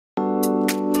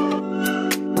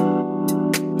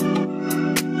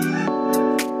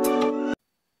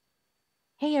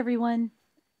Hey everyone,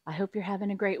 I hope you're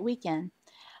having a great weekend.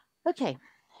 Okay,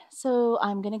 so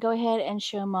I'm going to go ahead and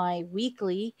show my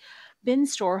weekly bin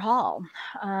store haul.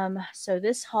 So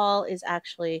this haul is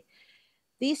actually,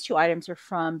 these two items are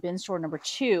from bin store number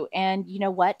two. And you know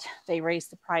what? They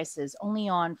raised the prices only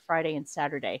on Friday and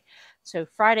Saturday. So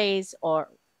Fridays, or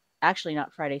actually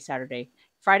not Friday, Saturday,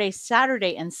 Friday,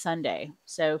 Saturday, and Sunday.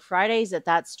 So Fridays at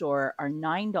that store are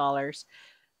 $9.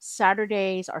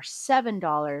 Saturdays are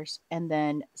 $7 and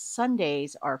then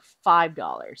Sundays are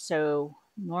 $5. So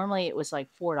normally it was like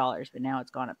 $4, but now it's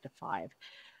gone up to 5.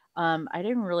 I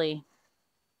didn't really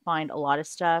find a lot of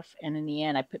stuff, and in the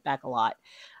end I put back a lot,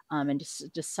 and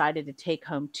just decided to take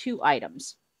home two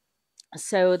items.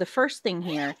 So the first thing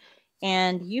here,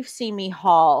 and you've seen me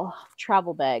haul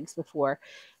travel bags before.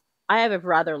 I have a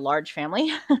rather large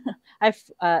family. I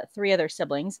have three other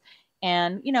siblings,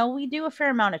 and we do a fair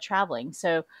amount of traveling.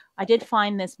 So I did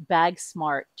find this Bag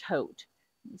Smart tote.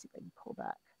 Let me see if I can pull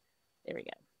back. There we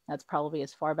go. That's probably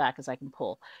as far back as I can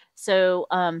pull. So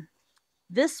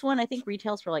this one I think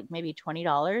retails for like maybe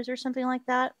 $20 or something like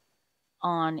that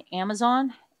on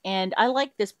Amazon. And I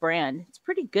like this brand. It's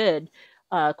pretty good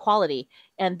quality.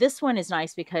 And this one is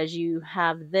nice because you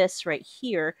have this right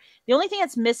here. The only thing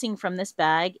that's missing from this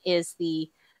bag is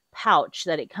the pouch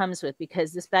that it comes with,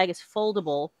 because this bag is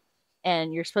foldable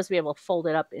and you're supposed to be able to fold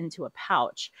it up into a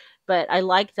pouch. But I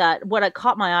like that. What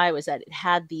caught my eye was that it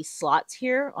had these slots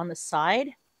here on the side.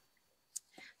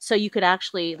 So you could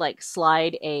actually like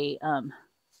slide a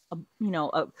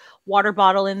water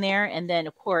bottle in there, and then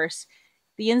of course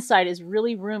the inside is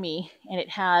really roomy, and it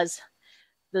has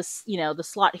this, the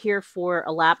slot here for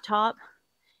a laptop,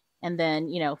 and then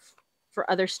for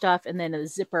other stuff, and then a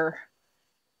zipper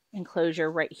enclosure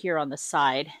right here on the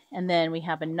side, and then we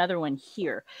have another one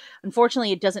here.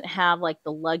 Unfortunately, it doesn't have like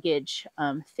the luggage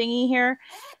thingy here,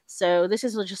 so this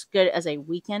is just good as a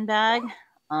weekend bag,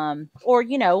 or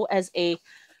as a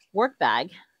work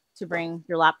bag to bring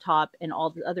your laptop and all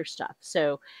the other stuff.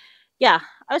 So yeah,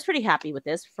 I was pretty happy with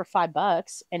this for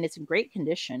 $5, and it's in great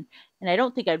condition. And I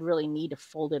don't think I'd really need to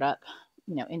fold it up,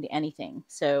 into anything.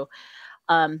 So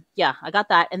yeah, I got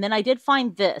that. And then I did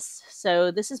find this.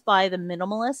 So this is by the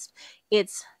Minimalist.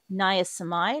 It's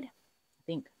niacinamide. I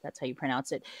think that's how you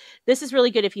pronounce it. This is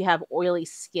really good if you have oily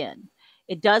skin.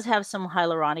 It does have some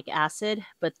hyaluronic acid,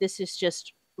 but this is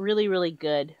just really, really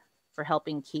good for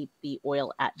helping keep the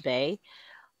oil at bay.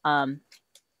 Um,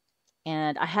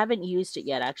 and I haven't used it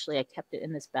yet. Actually, I kept it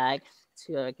in this bag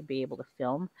so I could be able to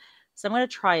film. So I'm going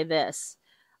to try this.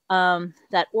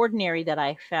 That Ordinary that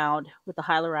I found with the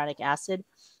hyaluronic acid,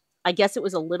 I guess it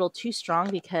was a little too strong,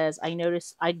 because I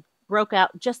noticed I broke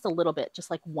out just a little bit, just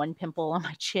like one pimple on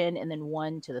my chin and then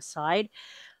one to the side.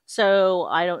 So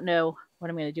I don't know what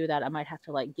I'm going to do with that. I might have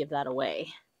to like give that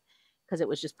away, because it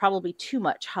was just probably too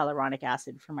much hyaluronic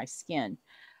acid for my skin.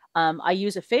 I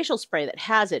use a facial spray that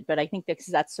has it, but I think because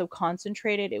that's so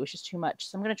concentrated, it was just too much.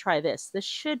 So I'm going to try this. This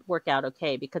should work out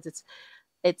okay, because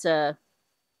it's a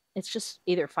it's just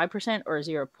either 5% or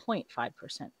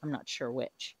 0.5%. I'm not sure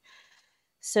which.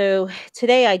 So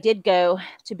today I did go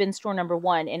to bin store number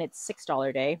one, and it's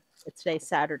 $6 day. It's today's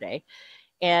Saturday,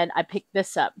 and I picked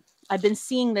this up. I've been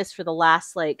seeing this for the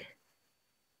last like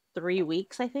 3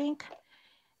 weeks, I think.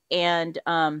 And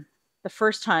the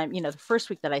first time, the first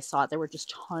week that I saw it, there were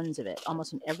just tons of it,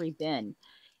 almost in every bin.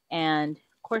 And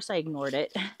of course, I ignored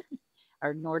it. I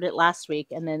ignored it last week.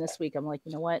 And then this week, I'm like,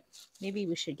 you know what? Maybe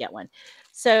we should get one.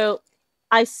 So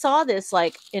I saw this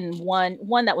like in one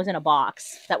that was in a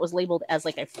box that was labeled as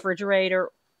like a refrigerator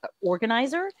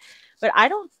organizer, but I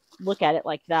don't look at it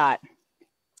like that.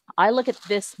 I look at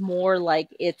this more like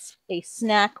it's a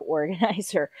snack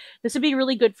organizer. This would be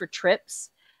really good for trips,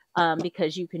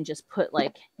 because you can just put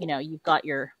like, you've got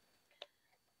your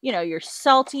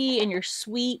salty and your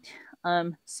sweet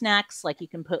snacks. Like you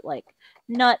can put like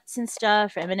nuts and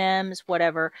stuff, M&Ms,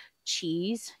 whatever,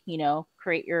 cheese,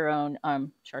 create your own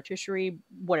charcuterie,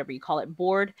 whatever you call it,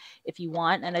 board if you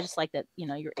want. And I just like that,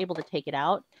 you're able to take it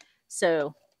out.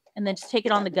 So, and then just take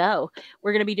it on the go.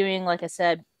 We're going to be doing, like I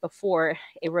said before,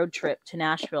 a road trip to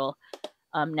Nashville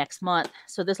next month.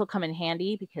 So this will come in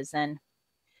handy, because then,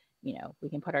 we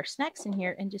can put our snacks in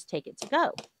here and just take it to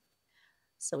go.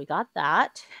 So we got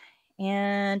that.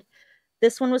 And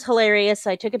this one was hilarious.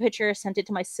 I took a picture, sent it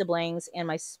to my siblings, and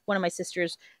one of my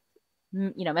sisters,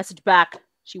 messaged back.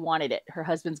 She wanted it. Her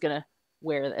husband's going to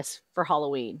wear this for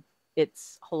Halloween.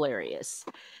 It's hilarious.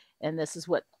 And this is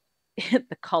what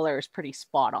the color is pretty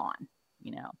spot on.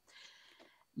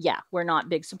 Yeah, we're not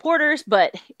big supporters,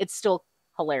 but it's still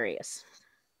hilarious.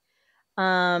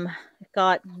 I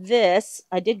got this.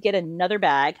 I did get another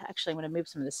bag. Actually, I'm going to move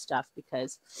some of this stuff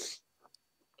because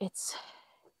it's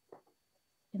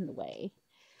in the way.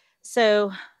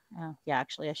 So, oh, yeah,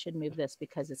 actually, I should move this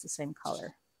because it's the same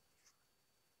color.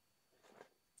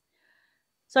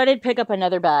 So I did pick up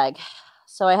another bag.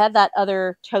 So I had that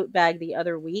other tote bag the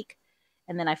other week,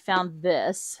 and then I found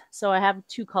this. So I have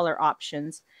two color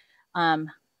options.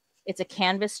 It's a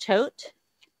canvas tote.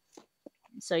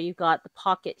 So you've got the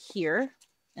pocket here,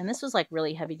 and this was like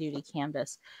really heavy duty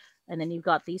canvas. And then you've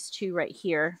got these two right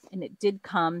here, and it did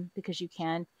come because you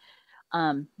can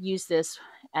use this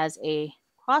as a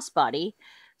crossbody.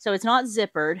 So it's not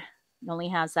zippered, it only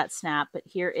has that snap, but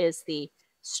here is the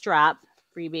strap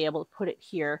for you to be able to put it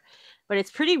here. But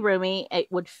it's pretty roomy. It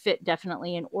would fit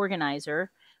definitely an organizer,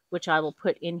 which I will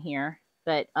put in here.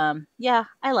 But yeah,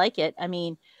 I like it. I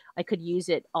mean, I could use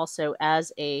it also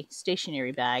as a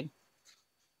stationary bag.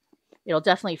 It'll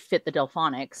definitely fit the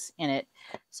Delphonics in it.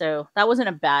 So that wasn't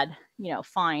a bad,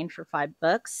 find for $5.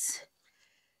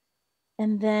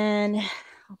 And then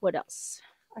what else?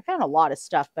 I found a lot of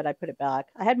stuff, but I put it back.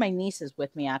 I had my nieces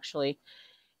with me, actually,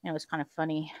 and it was kind of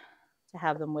funny to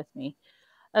have them with me.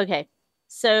 Okay,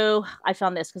 so I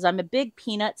found this because I'm a big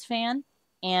Peanuts fan,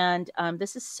 and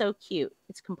this is so cute.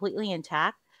 It's completely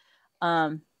intact.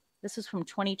 This is from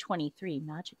 2023,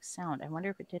 Magic Sound. I wonder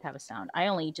if it did have a sound. I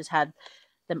only just had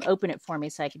them open it for me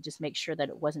so I could just make sure that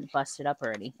it wasn't busted up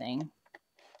or anything.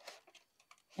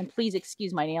 And please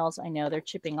excuse my nails. I know they're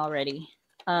chipping already.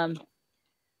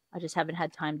 I just haven't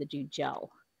had time to do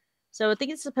gel. So I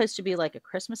think it's supposed to be like a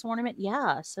Christmas ornament.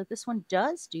 Yeah, so this one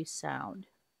does do sound.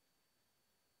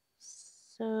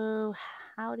 So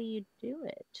how do you do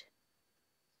it?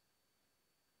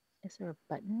 Is there a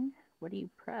button? What do you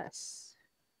press?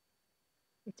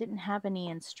 It didn't have any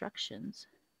instructions.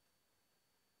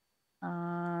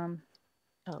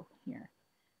 Oh, here.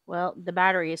 Well, the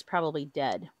battery is probably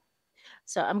dead.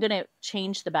 So I'm going to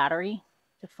change the battery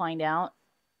to find out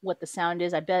what the sound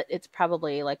is. I bet it's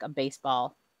probably like a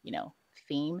baseball,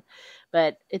 theme.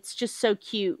 But it's just so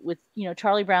cute with,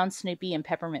 Charlie Brown, Snoopy, and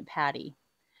Peppermint Patty.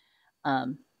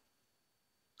 I'm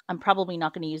probably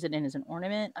not going to use it in as an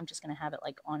ornament. I'm just going to have it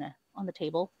like on the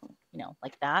table,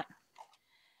 like that.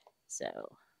 So,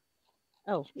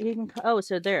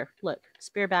 so there, look,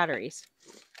 spare batteries.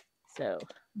 So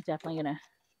I'm definitely going to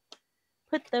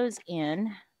put those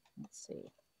in. Let's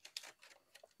see.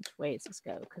 Which way does this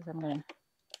go? Because I'm going to,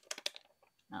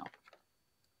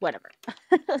 whatever.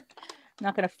 I'm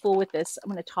not going to fool with this.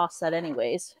 I'm going to toss that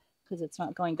anyways because it's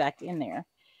not going back in there.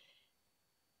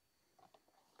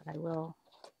 But I will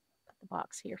put the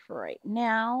box here for right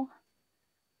now.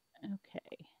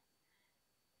 Okay.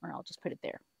 Or I'll just put it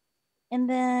there. And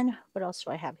then what else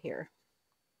do I have here?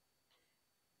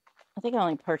 I think I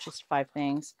only purchased 5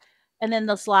 things. And then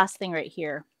this last thing right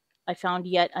here, I found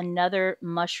yet another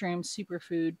mushroom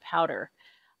superfood powder.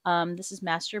 This is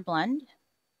Master Blend.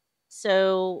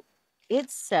 So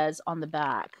it says on the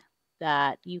back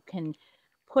that you can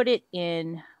put it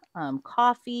in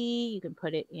coffee. You can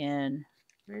put it in,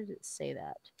 where does it say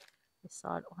that? I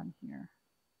saw it on here.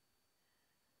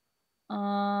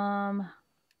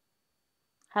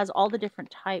 Has all the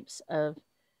different types of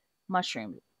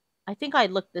mushrooms. I think I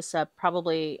looked this up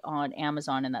probably on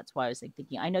Amazon, and that's why I was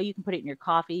thinking. I know you can put it in your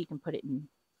coffee, you can put it in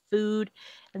food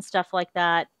and stuff like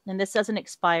that. And this doesn't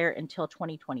expire until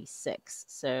 2026.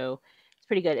 So it's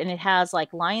pretty good. And it has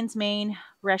like lion's mane,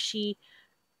 reishi,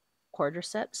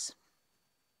 cordyceps,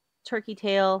 turkey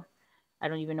tail. I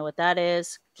don't even know what that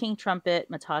is. King trumpet,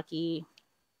 maitake,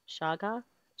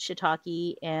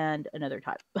 shiitake, and another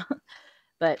type.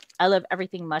 But I love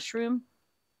everything mushroom.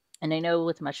 And I know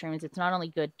with mushrooms, it's not only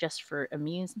good just for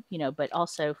immune, but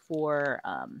also for,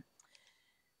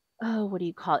 what do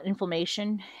you call it?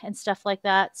 Inflammation and stuff like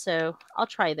that. So I'll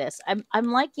try this.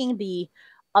 I'm liking the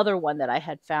other one that I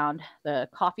had found, the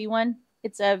coffee one.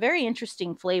 It's a very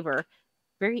interesting flavor,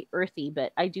 very earthy,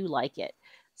 but I do like it.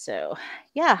 So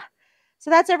yeah. So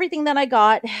that's everything that I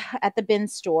got at the bin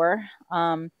store.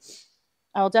 I'll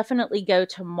definitely go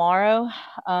tomorrow.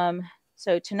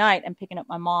 So tonight I'm picking up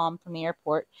my mom from the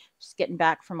airport, just getting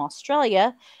back from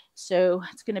Australia. So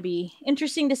it's going to be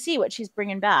interesting to see what she's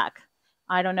bringing back.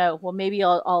 I don't know. Well, maybe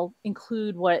I'll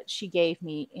include what she gave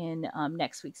me in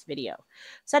next week's video.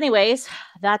 So anyways,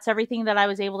 that's everything that I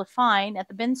was able to find at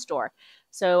the bin store.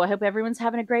 So I hope everyone's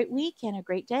having a great week and a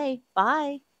great day.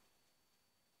 Bye.